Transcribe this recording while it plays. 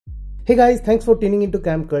Hey guys, thanks for tuning into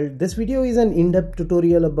CamCult. This video is an in-depth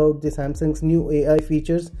tutorial about the Samsung's new AI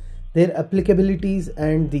features, their applicabilities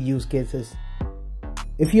and the use cases.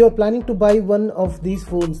 If you are planning to buy one of these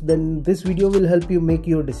phones, then this video will help you make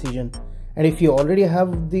your decision. And if you already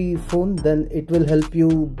have the phone, then it will help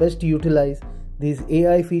you best utilize these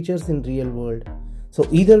AI features in real world. So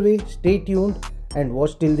either way, stay tuned and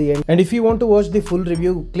watch till the end. And if you want to watch the full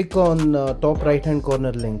review, click on top right hand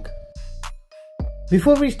corner link.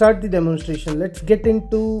 Before we start the demonstration, let's get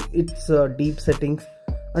into its deep settings.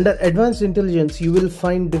 Under Advanced Intelligence, you will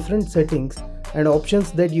find different settings and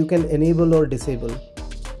options that you can enable or disable.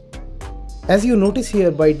 As you notice here,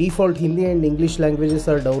 by default Hindi and English languages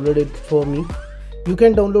are downloaded for me. You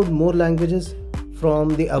can download more languages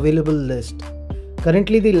from the available list.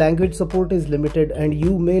 Currently the language support is limited and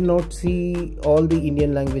you may not see all the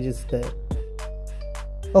Indian languages there.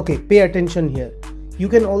 Okay, pay attention here. You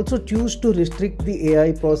can also choose to restrict the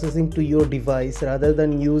AI processing to your device rather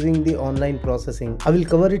than using the online processing. I will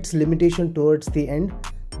cover its limitation towards the end,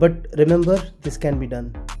 but remember, this can be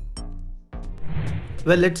done.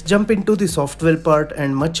 Well, let's jump into the software part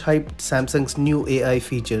and much hyped Samsung's new AI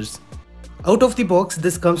features. Out of the box,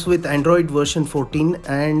 this comes with Android version 14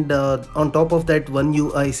 and on top of that One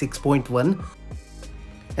UI 6.1.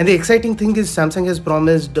 And the exciting thing is Samsung has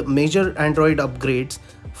promised major Android upgrades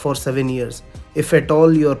for 7 years, if at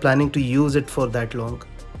all you are planning to use it for that long.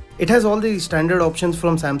 It has all the standard options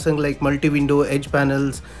from Samsung like multi-window, edge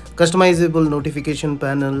panels, customizable notification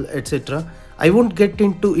panel, etc. I won't get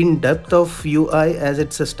into in-depth of UI as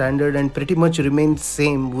it's a standard and pretty much remains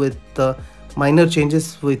same with minor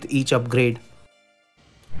changes with each upgrade.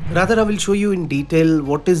 Rather, I will show you in detail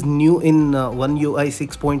what is new in One UI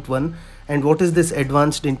 6.1 and what is this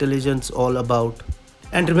advanced intelligence all about.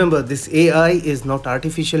 And remember, this AI is not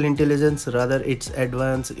artificial intelligence, rather it's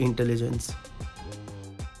advanced intelligence.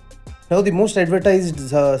 Now the most advertised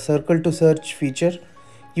circle to search feature.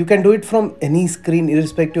 You can do it from any screen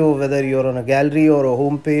irrespective of whether you're on a gallery or a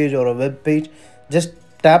home page or a web page. Just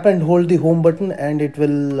tap and hold the home button and it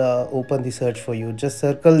will open the search for you. Just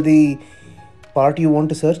circle the part you want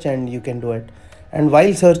to search and you can do it. And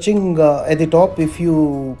while searching at the top, if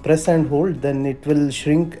you press and hold, then it will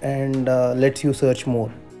shrink and lets you search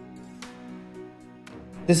more.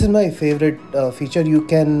 This is my favorite feature. You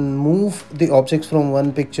can move the objects from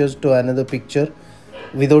one picture to another picture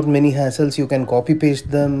without many hassles. You can copy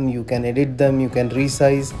paste them, you can edit them, you can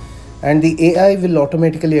resize, and the AI will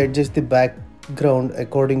automatically adjust the background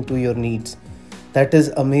according to your needs. That is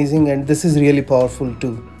amazing, and this is really powerful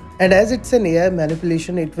too. And as it's an AI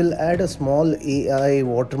manipulation, it will add a small AI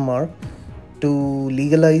watermark to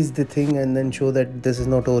legalize the thing and then show that this is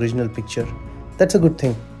not an original picture. That's a good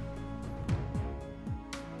thing.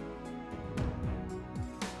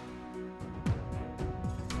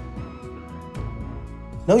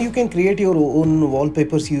 Now you can create your own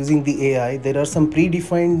wallpapers using the AI. There are some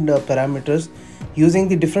predefined parameters. Using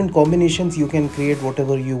the different combinations, you can create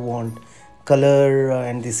whatever you want. Color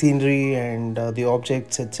and the scenery and the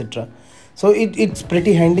objects, etc. So it's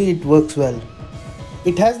pretty handy, it works well.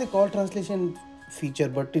 It has the call translation feature,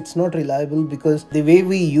 but it's not reliable because the way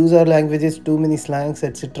we use our languages, too many slangs,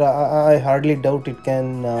 etc. I hardly doubt it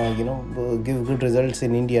can give good results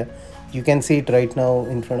in India. You can see it right now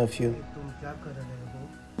in front of you.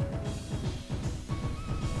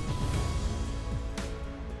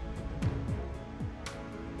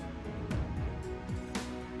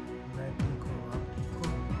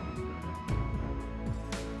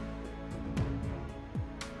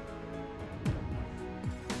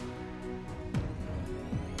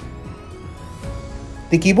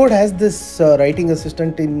 The keyboard has this writing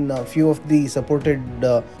assistant in a few of the supported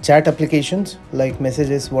chat applications like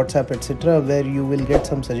Messages, WhatsApp, etc., where you will get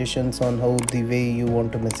some suggestions on how the way you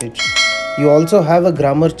want to message. You also have a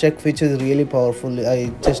grammar check, which is really powerful.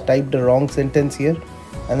 I just typed the wrong sentence here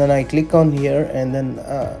and then I click on here and then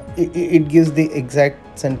it gives the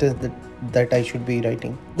exact sentence that I should be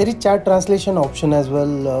writing. There is chat translation option as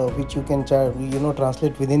well, which you can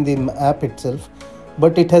translate within the app itself.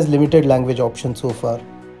 But it has limited language options so far.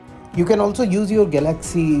 You can also use your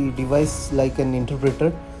Galaxy device like an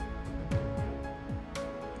interpreter.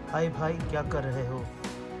 Hi bhai, kya kar rahe ho?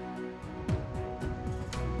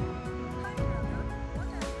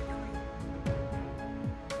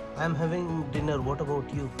 I am having dinner. What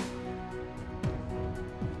about you?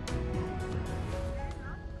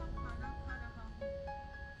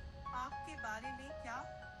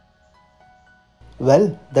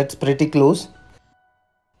 Well, that's pretty close.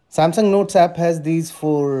 Samsung Notes app has these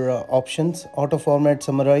four options: auto format,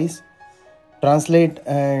 summarize, translate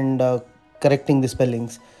and correcting the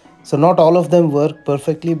spellings. So not all of them work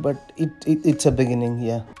perfectly, but it's a beginning,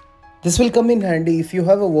 yeah. This will come in handy if you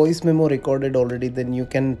have a voice memo recorded already, then you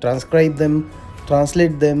can transcribe them,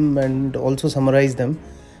 translate them, and also summarize them.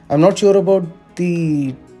 I'm not sure about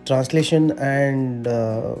the translation and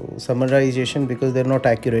summarization because they're not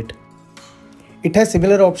accurate. It has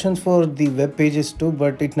similar options for the web pages too,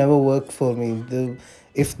 but it never worked for me.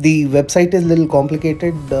 If the website is a little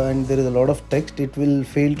complicated and there is a lot of text, it will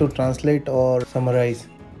fail to translate or summarize.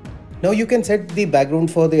 Now you can set the background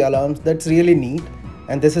for the alarms. That's really neat,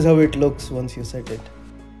 and this is how it looks once you set it.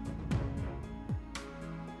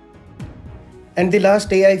 And the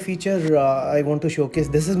last AI feature I want to showcase,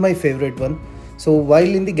 this is my favorite one. So while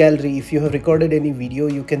in the gallery, if you have recorded any video,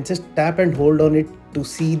 you can just tap and hold on it to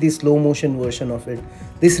see the slow motion version of it.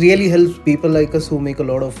 This really helps people like us who make a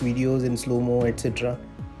lot of videos in slow-mo, etc.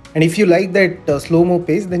 And if you like that slow-mo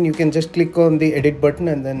pace, then you can just click on the edit button,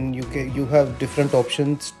 and then you have different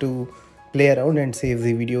options to play around and save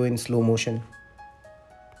the video in slow motion.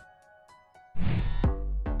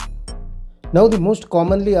 Now the most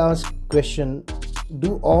commonly asked question,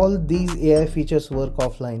 do all these AI features work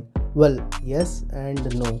offline? Well, yes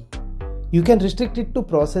and no. You can restrict it to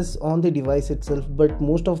process on the device itself, but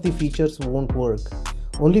most of the features won't work.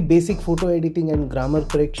 Only basic photo editing and grammar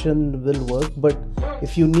correction will work, but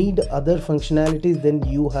if you need other functionalities, then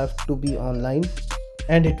you have to be online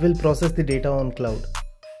and it will process the data on cloud.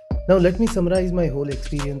 Now let me summarize my whole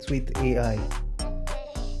experience with AI.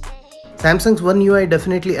 Samsung's One UI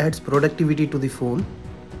definitely adds productivity to the phone.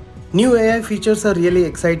 New AI features are really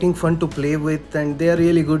exciting, fun to play with, and they are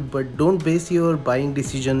really good, but don't base your buying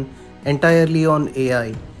decision entirely on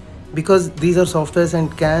AI, because these are softwares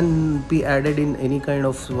and can be added in any kind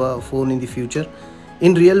of phone in the future.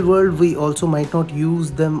 In real world, we also might not use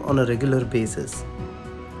them on a regular basis.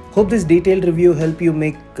 Hope this detailed review helped you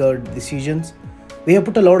make decisions. We have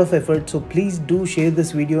put a lot of effort, so please do share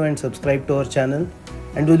this video and subscribe to our channel,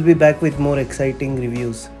 and we'll be back with more exciting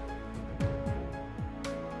reviews.